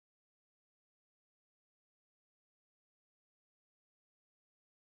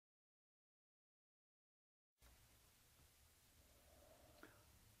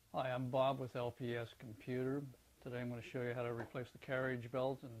Hi, I'm Bob with LPS Computer. Today I'm going to show you how to replace the carriage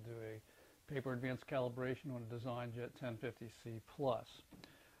belt and do a Paper Advance Calibration on a Designjet 1050C Plus.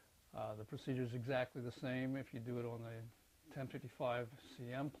 The procedure is exactly the same if you do it on the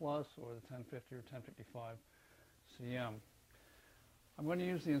 1055CM Plus or the 1050 or 1055CM. I'm going to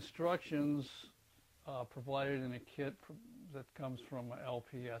use the instructions provided in a kit that comes from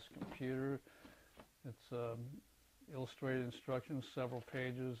LPS Computer. It's illustrated instructions, several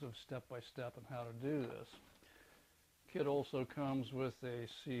pages of step-by-step on how to do this. Kit also comes with a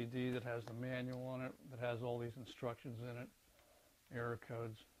CD that has the manual on it, that has all these instructions in it, error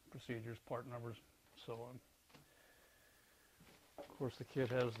codes, procedures, part numbers, so on. Of course, the kit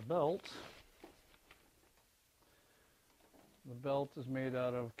has the belt. The belt is made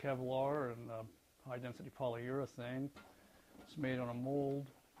out of Kevlar and High Density Polyurethane. It's made on a mold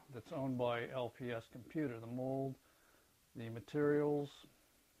that's owned by LPS Computer. The mold, the materials,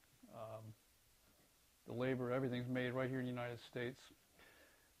 the labor, everything's made right here in the United States.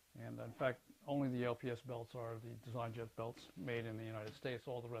 And in fact, only the LPS belts are the Designjet belts made in the United States.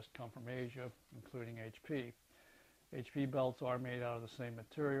 All the rest come from Asia, including HP. HP belts are made out of the same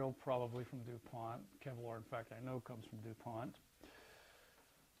material, probably from DuPont. Kevlar, in fact, I know comes from DuPont.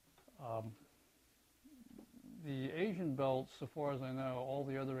 The Asian belts, so far as I know, all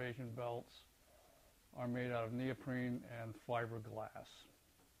the other Asian belts are made out of neoprene and fiberglass.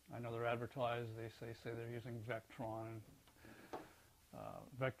 I know they're advertised, they say they're using Vectran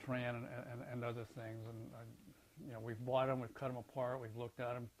and other things. And we've bought them, we've cut them apart, we've looked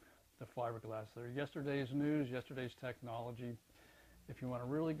at them. The fiberglass. They're yesterday's news, yesterday's technology. If you want a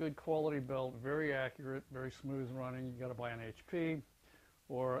really good quality belt, very accurate, very smooth running, you got to buy an HP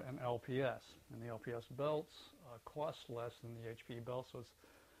or an LPS. And the LPS belts cost less than the HP belts, so it's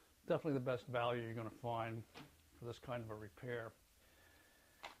definitely the best value you're going to find for this kind of a repair.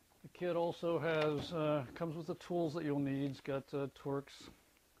 The kit also has comes with the tools that you'll need. It's got Torx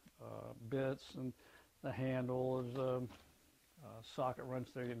bits and the handle. There's socket wrench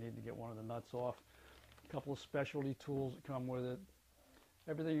there. You need to get one of the nuts off. A couple of specialty tools that come with it.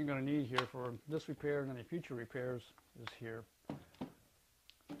 Everything you're going to need here for this repair and any future repairs is here.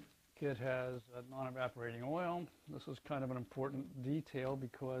 Kit has non-evaporating oil. This is kind of an important detail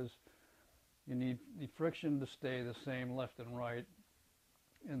because you need the friction to stay the same left and right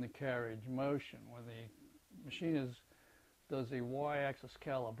in the carriage motion. When the machine does a y-axis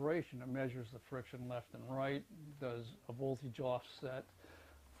calibration, it measures the friction left and right, does a voltage offset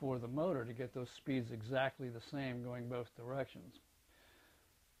for the motor to get those speeds exactly the same going both directions.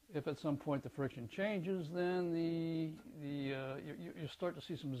 If at some point the friction changes, then you start to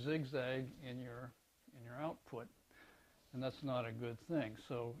see some zigzag in your output, and that's not a good thing.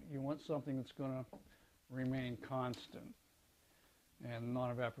 So you want something that's going to remain constant, and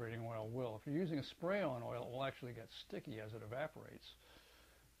non-evaporating oil will. If you're using a spray-on oil, it will actually get sticky as it evaporates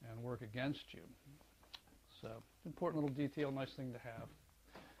and work against you. So, important little detail, nice thing to have.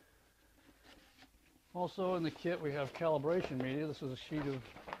 Also in the kit we have calibration media. This is a sheet of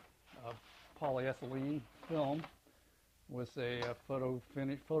polyethylene film with a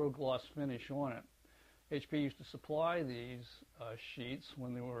photo gloss finish on it. HP used to supply these sheets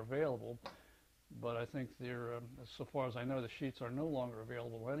when they were available, but I think they're, so far as I know, the sheets are no longer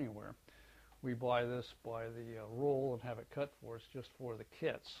available anywhere. We buy this by the roll and have it cut for us just for the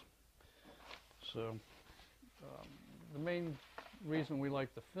kits. So the main reason we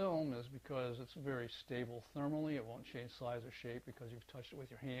like the film is because it's very stable thermally. It won't change size or shape because you've touched it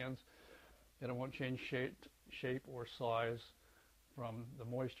with your hands. And it won't change shape or size from the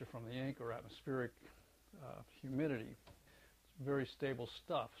moisture from the ink or atmospheric humidity. It's very stable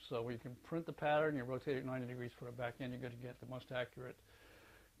stuff. So you can print the pattern, you rotate it 90 degrees, put it back in, you're going to get the most accurate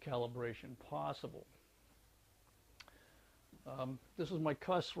calibration possible. This is my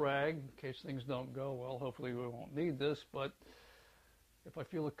cuss rag in case things don't go well. Hopefully we won't need this, but if I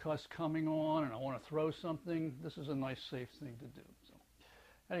feel a cuss coming on and I want to throw something, this is a nice safe thing to do. So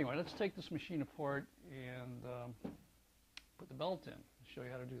anyway, let's take this machine apart and put the belt in and show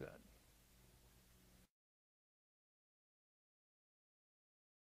you how to do that.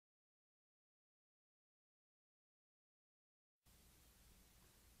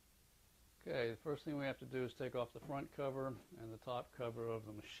 Okay, the first thing we have to do is take off the front cover and the top cover of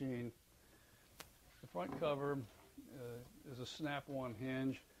the machine. The front cover is a snap-on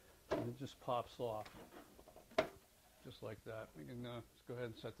hinge, and it just pops off, just like that. We can let's go ahead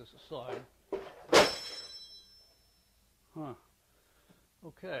and set this aside.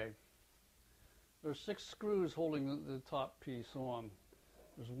 Okay. There's 6 screws holding the top piece on.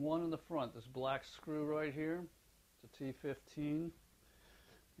 There's one in the front, this black screw right here. It's a T15.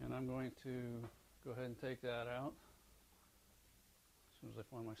 And I'm going to go ahead and take that out as soon as I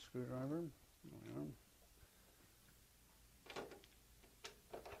find my screwdriver. There we are.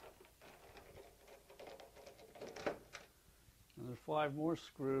 And there's 5 more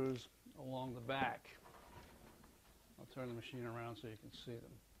screws along the back. I'll turn the machine around so you can see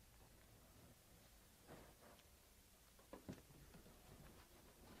them.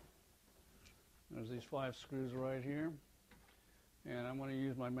 There's these 5 screws right here. And I'm going to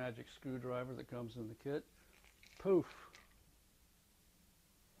use my magic screwdriver that comes in the kit. Poof!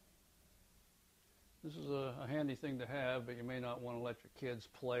 This is a handy thing to have, but you may not want to let your kids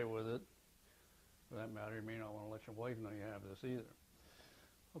play with it. For that matter, you may not want to let your wife know you have this either.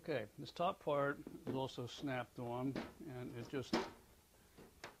 Okay, this top part is also snapped on, and it just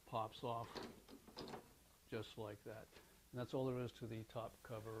pops off just like that. And that's all there is to the top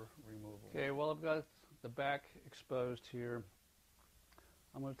cover removal. Okay, well, I've got the back exposed here.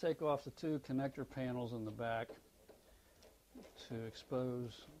 I'm going to take off the 2 connector panels in the back to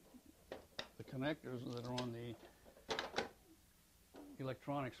expose the connectors that are on the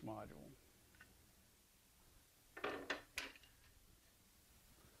electronics module.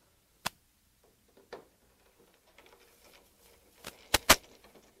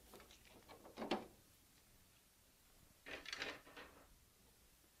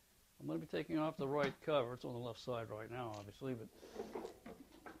 I'm going to be taking off the right cover. It's on the left side right now, obviously, but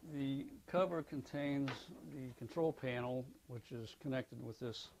the cover contains the control panel, which is connected with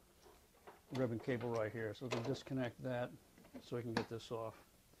this ribbon cable right here. So we can disconnect that so we can get this off.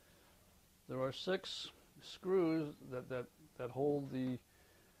 There are 6 screws that hold the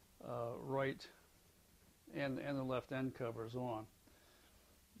right and the left end covers on.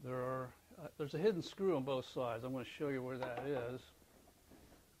 There's a hidden screw on both sides. I'm going to show you where that is.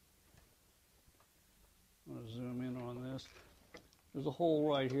 I'm going to zoom in on this. There's a hole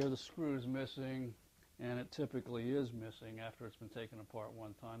right here. The screw is missing, and it typically is missing after it's been taken apart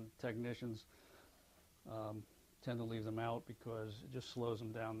one time. Technicians tend to leave them out because it just slows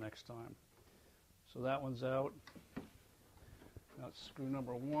them down next time. So that one's out. That's screw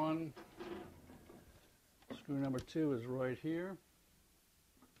number 1. Screw number 2 is right here.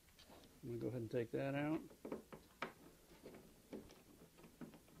 I'm going to go ahead and take that out.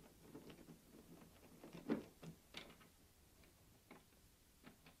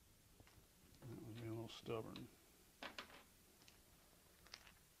 Stubborn.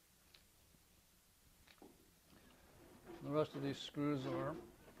 The rest of these screws are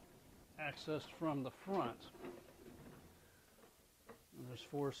accessed from the front. And there's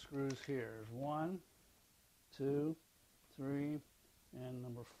 4 screws here. There's 1, 2, 3, and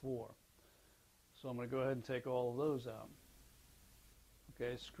number 4. So I'm going to go ahead and take all of those out.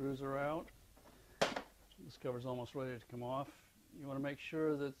 Okay, screws are out. This cover's almost ready to come off. You want to make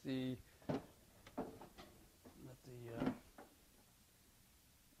sure that the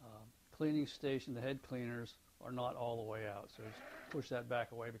cleaning station, the head cleaners, are not all the way out. So just push that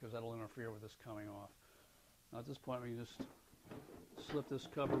back away because that'll interfere with this coming off. Now at this point we can just slip this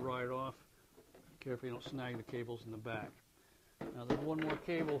cover right off. Carefully don't snag the cables in the back. Now there's one more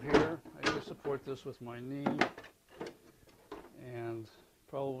cable here. I just support this with my knee. And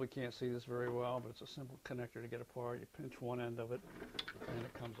probably can't see this very well, but it's a simple connector to get apart. You pinch one end of it and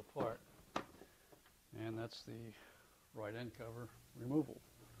it comes apart. And that's the right end cover removal.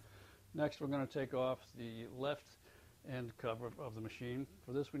 Next, we're going to take off the left end cover of the machine.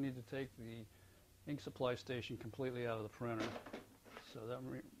 For this, we need to take the ink supply station completely out of the printer. So that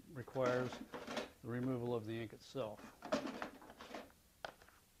requires the removal of the ink itself.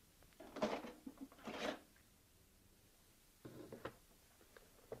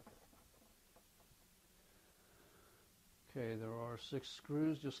 Okay, there are 6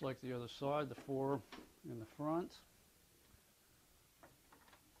 screws, just like the other side, the 4 in the front.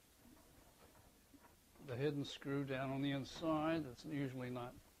 The hidden screw down on the inside that's usually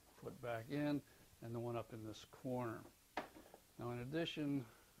not put back in, and the one up in this corner. Now in addition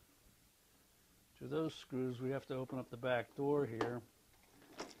to those screws, we have to open up the back door here,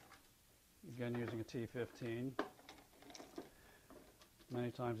 again using a T15.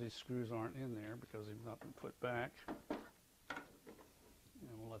 Many times these screws aren't in there because they've not been put back, and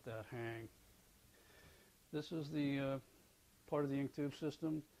we'll let that hang. This is the part of the ink tube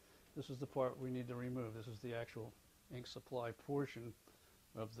system. This is the part we need to remove. This is the actual ink supply portion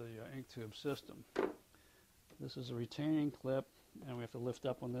of the ink tube system. This is a retaining clip, and we have to lift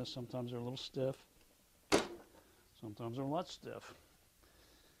up on this. Sometimes they're a little stiff. Sometimes they're a lot stiff.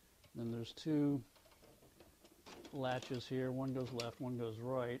 Then there's 2 latches here. One goes left, one goes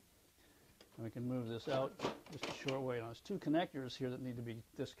right. And we can move this out just a short way. Now there's two connectors here that need to be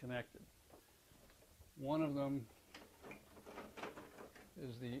disconnected. One of them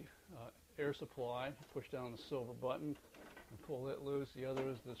is the air supply. Push down the silver button and pull it loose. The other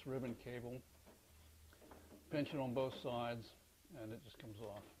is this ribbon cable. Pinch it on both sides and it just comes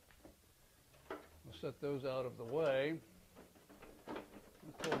off. We'll set those out of the way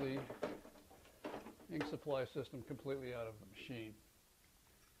and pull the ink supply system completely out of the machine.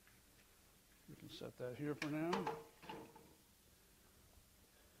 We can set that here for now.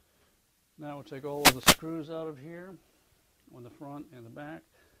 Now we'll take all of the screws out of here on the front and the back.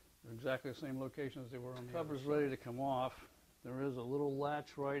 They're exactly the same location as they were on the cover's ready to come off. There is a little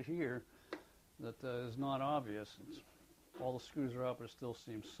latch right here that is not obvious. All the screws are out, but it still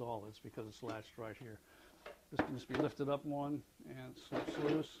seems solid. It's because it's latched right here. This can just be lifted up one and slips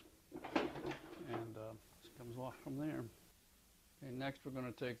loose, and it comes off from there. Okay, next we're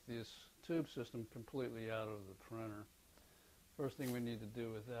going to take this tube system completely out of the printer. First thing we need to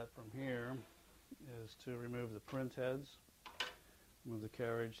do with that from here is to remove the print heads. Move the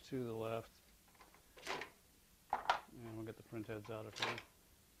carriage to the left, and we'll get the print heads out of here.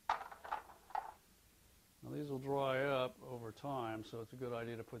 Now these will dry up over time, so it's a good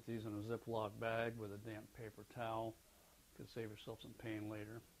idea to put these in a Ziploc bag with a damp paper towel. You could save yourself some pain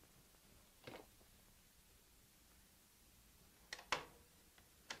later.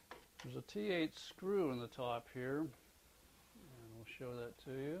 There's a T8 screw in the top here, and we'll show that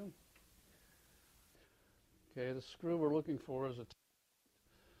to you. Okay, the screw we're looking for is it's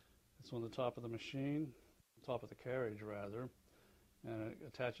on the top of the machine, top of the carriage rather, and it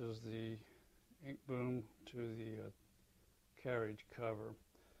attaches the ink boom to the carriage cover.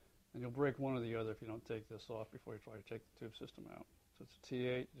 And you'll break one or the other if you don't take this off before you try to take the tube system out. So it's a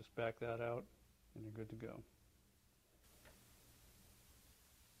T8, just back that out and you're good to go.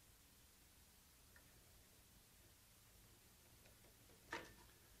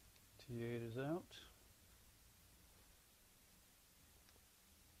 T8 is out.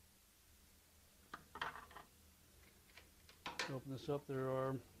 Open this up, there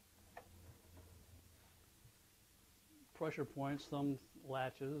are pressure points, thumb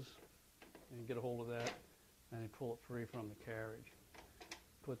latches, and you get a hold of that and you pull it free from the carriage.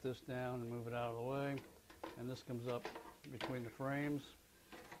 Put this down and move it out of the way, and this comes up between the frames,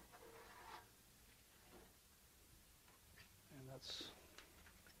 and that's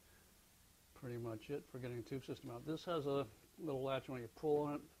pretty much it for getting the tube system out. This has a little latch when you pull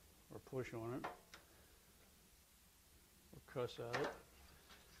on it or push on it, cuss at it,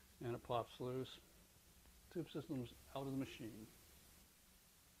 and it pops loose. Tube system's out of the machine.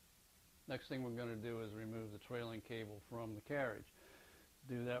 Next thing we're going to do is remove the trailing cable from the carriage.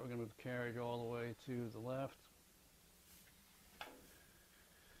 To do that, we're going to move the carriage all the way to the left.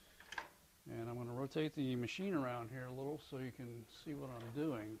 And I'm going to rotate the machine around here a little so you can see what I'm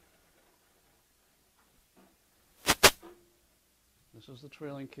doing. This is the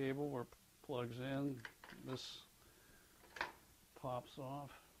trailing cable where it plugs in. This pops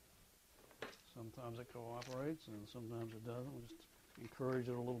off. Sometimes it cooperates and sometimes it doesn't. We'll just encourage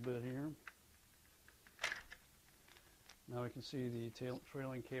it a little bit here. Now we can see the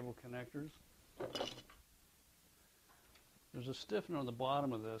trailing cable connectors. There's a stiffener on the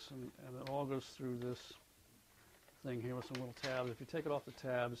bottom of this, and it all goes through this thing here with some little tabs. If you take it off the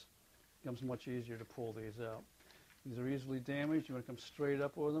tabs, it becomes much easier to pull these out. These are easily damaged. You want to come straight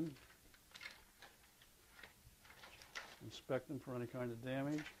up with them. Inspect them for any kind of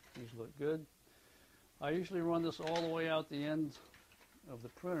damage. These look good. I usually run this all the way out the end of the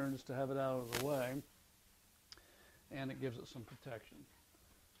printer just to have it out of the way, and it gives it some protection.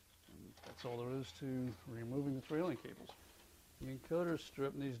 And that's all there is to removing the trailing cables. The encoder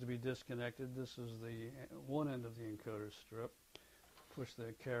strip needs to be disconnected. This is the one end of the encoder strip. Push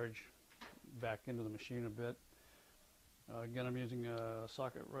the carriage back into the machine a bit. Again, I'm using a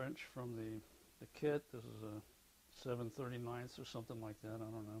socket wrench from the kit. This is a 7/39 or something like that,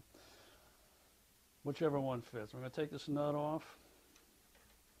 I don't know. Whichever one fits. I'm going to take this nut off.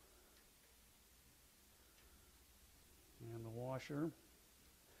 And the washer.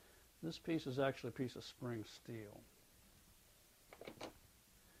 This piece is actually a piece of spring steel.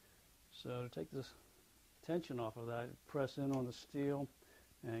 So to take this tension off of that, press in on the steel,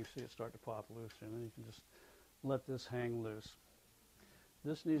 and you can see it start to pop loose, and then you can just let this hang loose.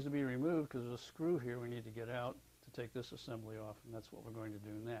 This needs to be removed because there's a screw here we need to get out to take this assembly off, and that's what we're going to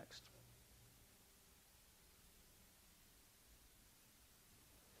do next.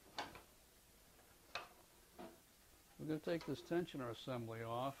 We're going to take this tensioner assembly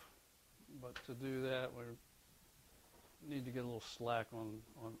off, but to do that we need to get a little slack on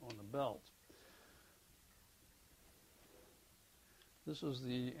the belt. This is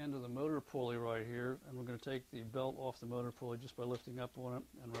the end of the motor pulley right here, and we're going to take the belt off the motor pulley just by lifting up on it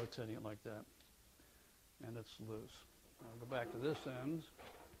and rotating it like that. And it's loose. I'll go back to this end.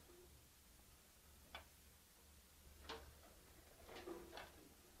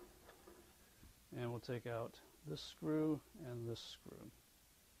 And we'll take out this screw and this screw.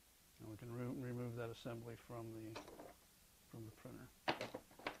 And we can remove that assembly from the printer.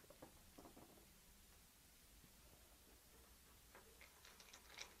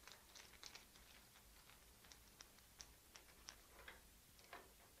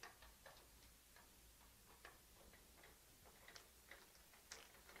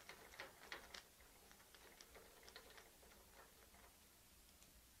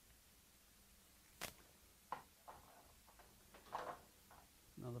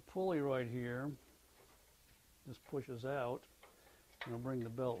 Now the pulley right here just pushes out, and it'll bring the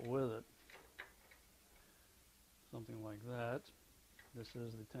belt with it. Something like that. This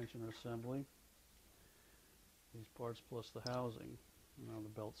is the tensioner assembly. These parts plus the housing. Now the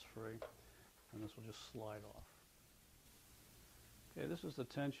belt's free, and this will just slide off. Okay, this is the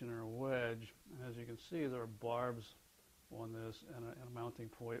tensioner wedge. As you can see, there are barbs on this and a mounting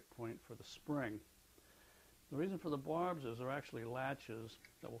point for the spring. The reason for the barbs is they're actually latches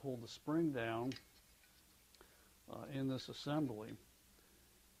that will hold the spring down in this assembly.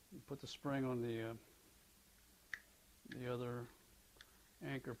 You put the spring on the other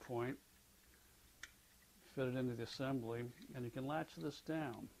anchor point, fit it into the assembly, and you can latch this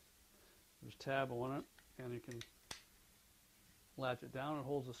down. There's a tab on it, and you can latch it down. It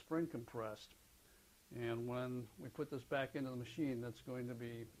holds the spring compressed. And when we put this back into the machine, that's going to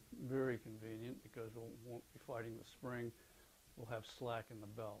be very convenient because we won't be fighting the spring. We'll have slack in the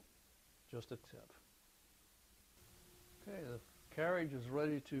belt. Just a tip. Okay, the carriage is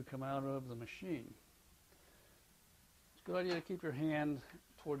ready to come out of the machine. It's a good idea to keep your hand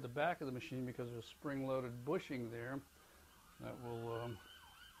toward the back of the machine because there's spring-loaded bushing there that will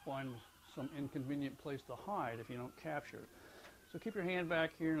find some inconvenient place to hide if you don't capture it. So keep your hand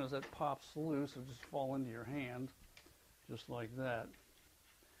back here, and as that pops loose, it'll just fall into your hand, just like that.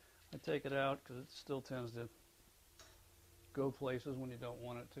 I take it out because it still tends to go places when you don't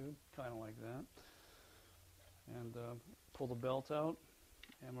want it to, kind of like that. And pull the belt out,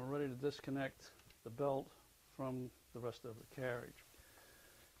 and we're ready to disconnect the belt from the rest of the carriage.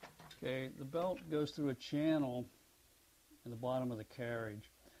 Okay, the belt goes through a channel in the bottom of the carriage,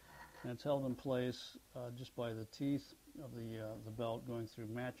 and it's held in place just by the teeth of the belt going through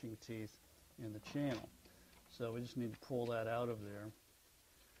matching teeth in the channel. So we just need to pull that out of there,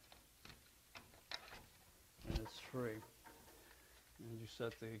 and it's free. And you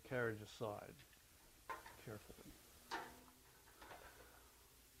set the carriage aside carefully.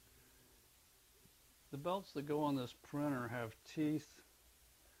 The belts that go on this printer have teeth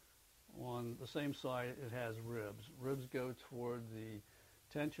on the same side. It has ribs. Ribs go toward the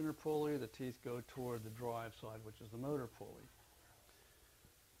tensioner pulley, the teeth go toward the drive side, which is the motor pulley.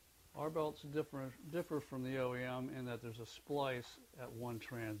 Our belts differ from the OEM in that there's a splice at one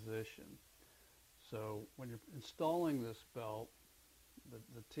transition. So when you're installing this belt,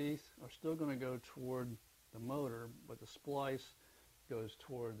 the teeth are still going to go toward the motor, but the splice goes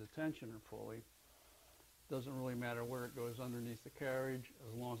toward the tensioner pulley. Doesn't really matter where it goes underneath the carriage,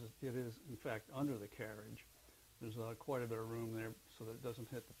 as long as it is in fact under the carriage. There's quite a bit of room there so that it doesn't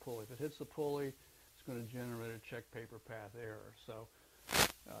hit the pulley. If it hits the pulley, it's going to generate a check paper path error. So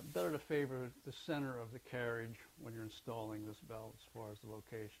better to favor the center of the carriage when you're installing this belt as far as the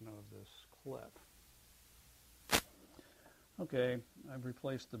location of this clip. Okay, I've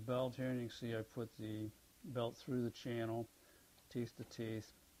replaced the belt here, and you can see I put the belt through the channel, teeth to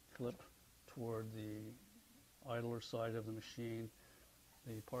teeth, clip toward the idler side of the machine.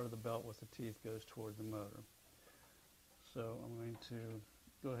 The part of the belt with the teeth goes toward the motor. So I'm going to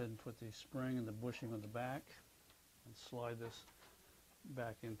go ahead and put the spring and the bushing on the back and slide this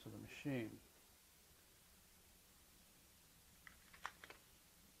back into the machine.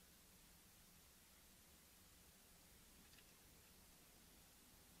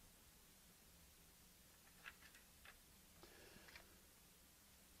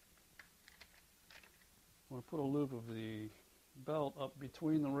 I'm going to put a loop of the belt up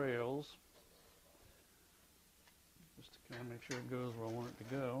between the rails, just to kind of make sure it goes where I want it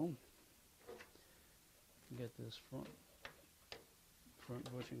to go. Get this front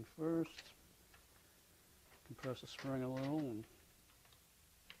bushing first. Compress the spring a little and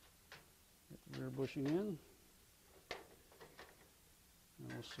get the rear bushing in. And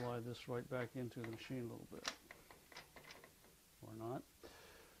we'll slide this right back into the machine a little bit, or not.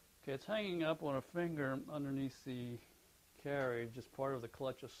 Okay, it's hanging up on a finger underneath the carriage is part of the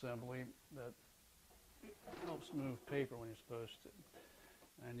clutch assembly that helps move paper when you're supposed to.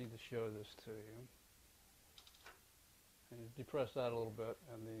 I need to show this to you. And you depress that a little bit,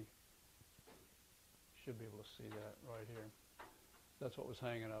 and you should be able to see that right here. That's what was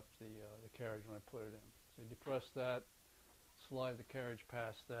hanging up the carriage when I put it in. So you depress that, slide the carriage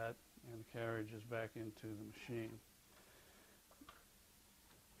past that, and the carriage is back into the machine.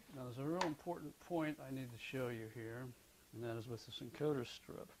 Now there's a real important point I need to show you here, and that is with this encoder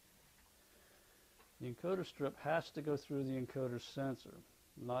strip. The encoder strip has to go through the encoder sensor.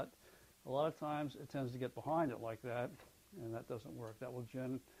 A lot of times it tends to get behind it like that, and that doesn't work. That will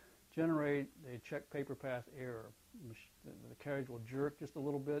generate a check paper path error. The carriage will jerk just a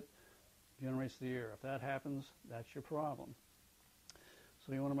little bit, generates the error. If that happens, that's your problem.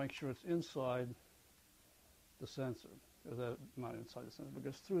 So you want to make sure it's inside the sensor. Or that, not inside the sensor, but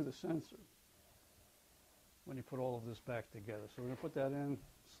goes through the sensor when you put all of this back together. So we're going to put that in,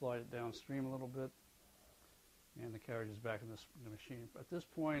 slide it downstream a little bit, and the carriage is back in the machine. At this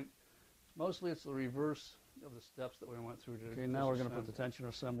point, mostly it's the reverse of the steps that we went through to Okay, now we're going to put the tensioner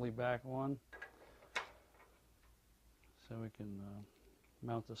assembly back on so we can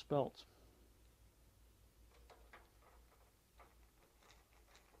mount this belt.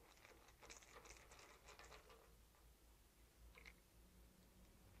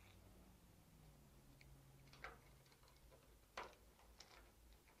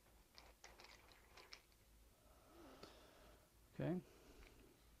 Okay,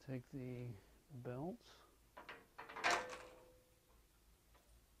 take the belt.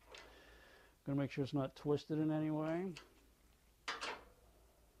 Going to make sure it's not twisted in any way,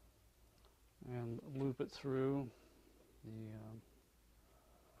 and loop it through the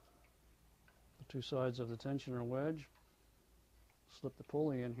two sides of the tensioner wedge. Slip the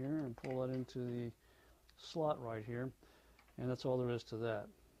pulley in here and pull that into the slot right here, and that's all there is to that.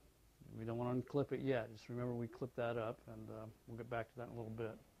 We don't want to unclip it yet. Just remember we clip that up, and we'll get back to that in a little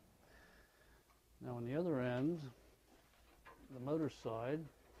bit. Now on the other end, the motor side,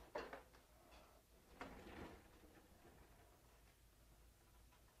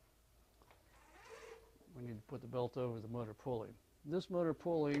 we need to put the belt over the motor pulley. This motor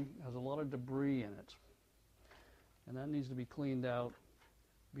pulley has a lot of debris in it, and that needs to be cleaned out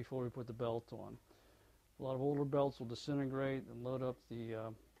before we put the belt on. A lot of older belts will disintegrate and load up the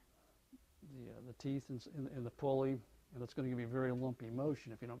teeth in the pulley, and it's going to give you a very lumpy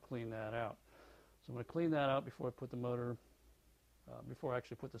motion if you don't clean that out. So I'm going to clean that out before I put the motor, before I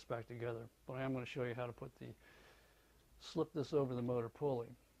actually put this back together. But I am going to show you how to slip this over the motor pulley.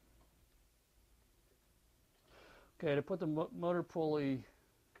 Okay, to put the motor pulley,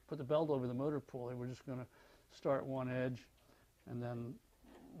 put the belt over the motor pulley, we're just going to start one edge and then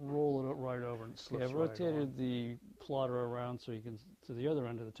roll it right over and slip. Okay, I've rotated the plotter around so you can to the other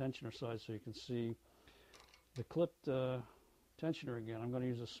end of the tensioner side so you can see the clipped tensioner again. I'm going to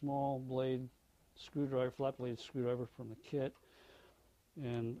use a small blade screwdriver, flat blade screwdriver from the kit,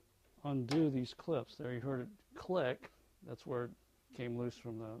 and undo these clips. There, you heard it click. That's where it came loose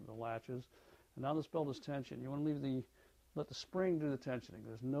from the latches. And now this belt is tensioned. You want to let the spring do the tensioning.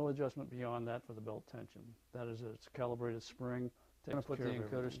 There's no adjustment beyond that for the belt tension. That is it. It's a calibrated spring. I'm going to put the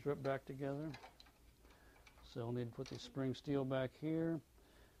encoder strip back together. So I'll need to put the spring steel back here.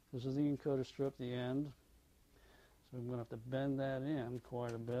 This is the encoder strip, the end. So I'm going to have to bend that in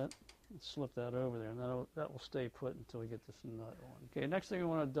quite a bit and slip that over there. And that will stay put until we get this nut on. Okay, next thing we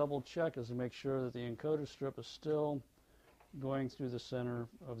want to double check is to make sure that the encoder strip is still going through the center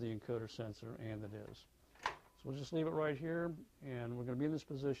of the encoder sensor, and it is. So we'll just leave it right here, and we're going to be in this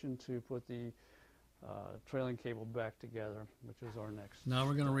position to put the trailing cable back together, which is our next. Now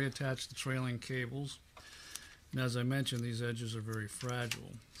we're going to reattach the trailing cables. And as I mentioned, these edges are very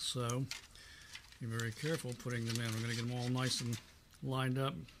fragile, so be very careful putting them in. We're going to get them all nice and lined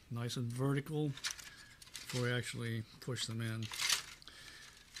up, nice and vertical before we actually push them in.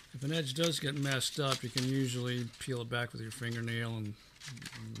 If an edge does get messed up, you can usually peel it back with your fingernail, and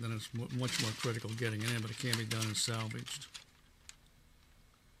then it's much more critical getting it in, but it can be done and salvaged.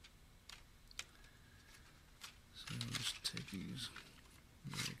 So just take these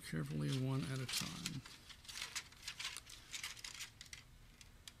very carefully, one at a time.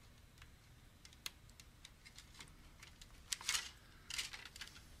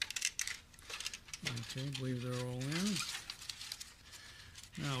 Okay, I believe they're all in.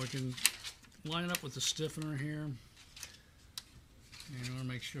 Now we can line it up with the stiffener here. And you want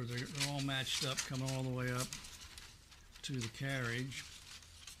to make sure they're all matched up, coming all the way up to the carriage.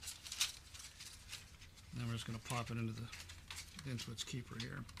 And then we're just going to pop it into its keeper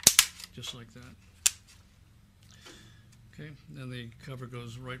here, just like that. Okay, then the cover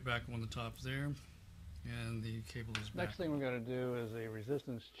goes right back on the top there, and the cable is back. Next thing we're going to do is a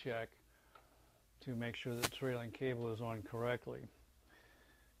resistance check to make sure that the trailing cable is on correctly.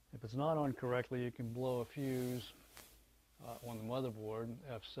 If it's not on correctly, you can blow a fuse on the motherboard,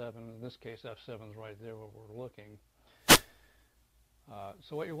 F7. In this case, F7 is right there where we're looking.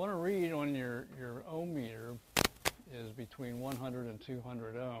 So what you want to read on your ohm meter is between 100 and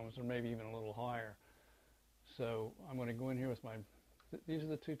 200 ohms, or maybe even a little higher. So I'm going to go in here with my, these are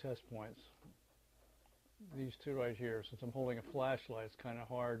the two test points. These two right here. Since I'm holding a flashlight, it's kind of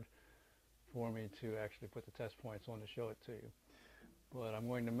hard for me to actually put the test points on to show it to you. But I'm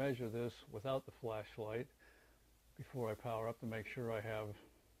going to measure this without the flashlight before I power up to make sure I have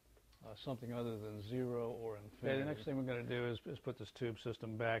something other than 0 or infinity. Okay, the next thing we're going to do is put this tube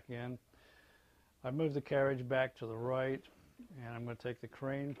system back in. I've moved the carriage back to the right, and I'm going to take the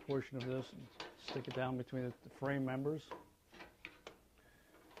crane portion of this and stick it down between the frame members.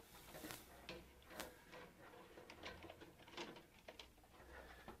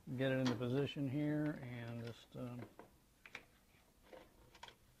 Get it into position here and just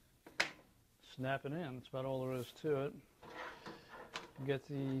snap it in. That's about all there is to it. Get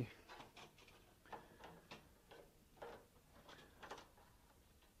the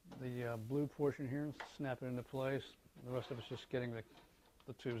blue portion here, snap it into place. The rest of it's just getting the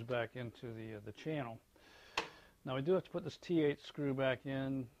tubes back into the channel. Now we do have to put this T8 screw back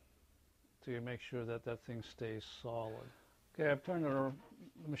in to make sure that that thing stays solid. Okay, I've turned the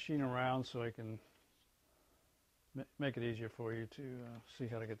machine around so I can make it easier for you to see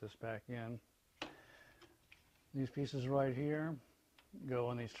how to get this back in. These pieces right here go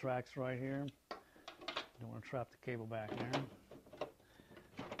on these tracks right here. Don't want to trap the cable back there.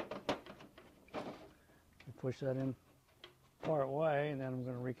 You push that in part way, and then I'm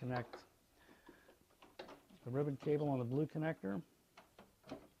going to reconnect the ribbon cable on the blue connector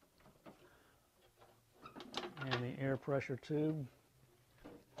and the air pressure tube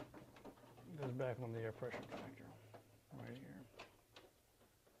goes back on the air pressure connector right here.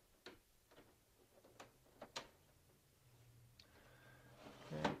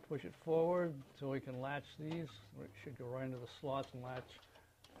 Okay, push it forward so we can latch these. It should go right into the slots and latch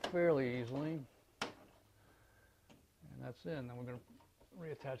fairly easily. And that's it. And then we're going to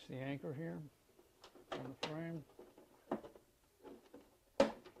reattach the anchor here on the frame.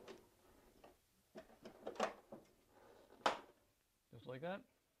 Just like that.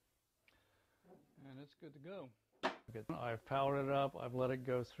 And it's good to go. I've powered it up. I've let it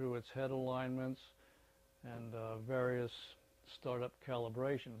go through its head alignments and various startup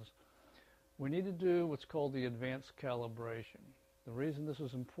calibrations. We need to do what's called the advanced calibration. The reason this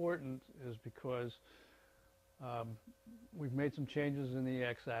is important is because we've made some changes in the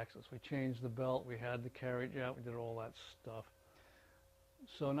x-axis. We changed the belt, we had the carriage out, we did all that stuff.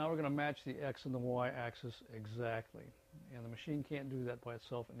 So now we're going to match the x and the y-axis exactly. And the machine can't do that by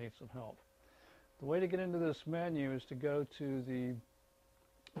itself, it needs some help. The way to get into this menu is to go to the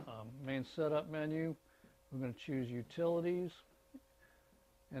main setup menu. We're going to choose Utilities,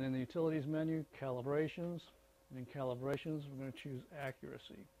 and in the Utilities menu, Calibrations, and in Calibrations we're going to choose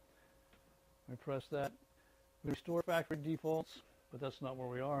Accuracy. We press that. We restore factory defaults, but that's not where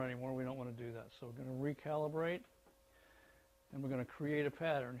we are anymore. We don't want to do that. So we're going to recalibrate, and we're going to create a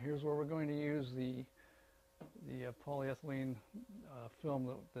pattern. Here's where we're going to use the polyethylene film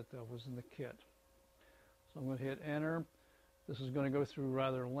that was in the kit. So I'm going to hit Enter. This is going to go through a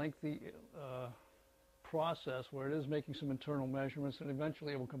rather lengthy process where it is making some internal measurements, and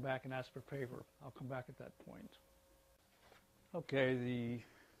eventually it will come back and ask for paper. I'll come back at that point. Okay, the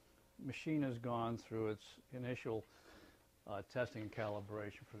machine has gone through its initial testing and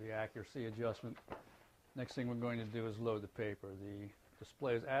calibration for the accuracy adjustment. Next thing we're going to do is load the paper. The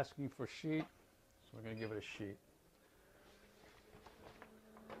display is asking for sheet, so we're going to give it a sheet.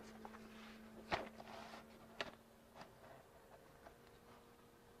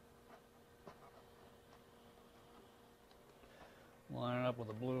 Line it up with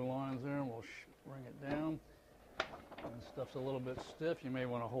the blue lines there, and we'll bring it down. And stuff's a little bit stiff. You may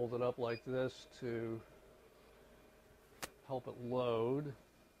want to hold it up like this to help it load.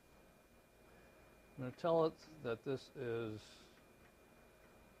 I'm going to tell it that this is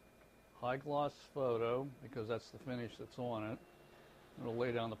high gloss photo because that's the finish that's on it. It'll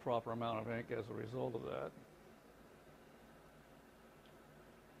lay down the proper amount of ink as a result of that.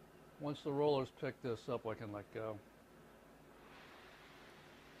 Once the rollers pick this up, I can let go.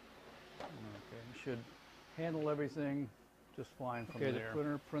 Okay, it should handle everything just fine from there. The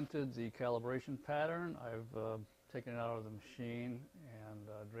printer printed the calibration pattern. I've taken it out of the machine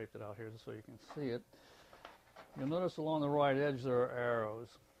and draped it out here so you can see it. You'll notice along the right edge there are arrows.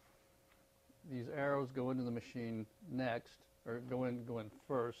 These arrows go into the machine next, or go in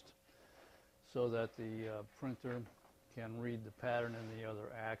first, so that the printer can read the pattern in the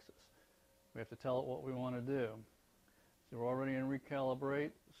other axis. We have to tell it what we want to do. So we're already in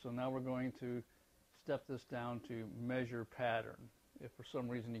recalibrate, so now we're going to step this down to measure pattern. If for some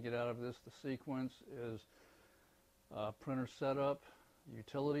reason you get out of this, the sequence is printer setup,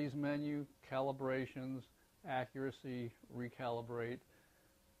 utilities menu, calibrations, accuracy, recalibrate.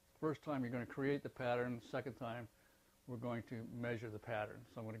 First time you're going to create the pattern, second time we're going to measure the pattern.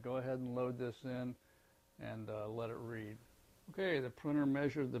 So I'm going to go ahead and load this in and let it read. Okay, the printer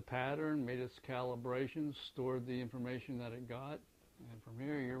measured the pattern, made its calibrations, stored the information that it got, and from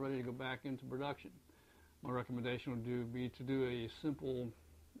here you're ready to go back into production. My recommendation would be to do a simple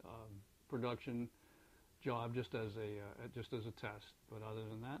production job just as a test, but other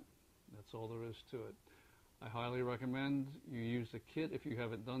than that, that's all there is to it. I highly recommend you use the kit if you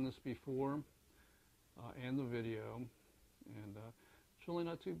haven't done this before, and the video, and it's really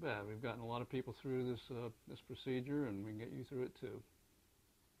not too bad. We've gotten a lot of people through this procedure, and we can get you through it too.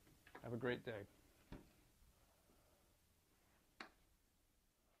 Have a great day.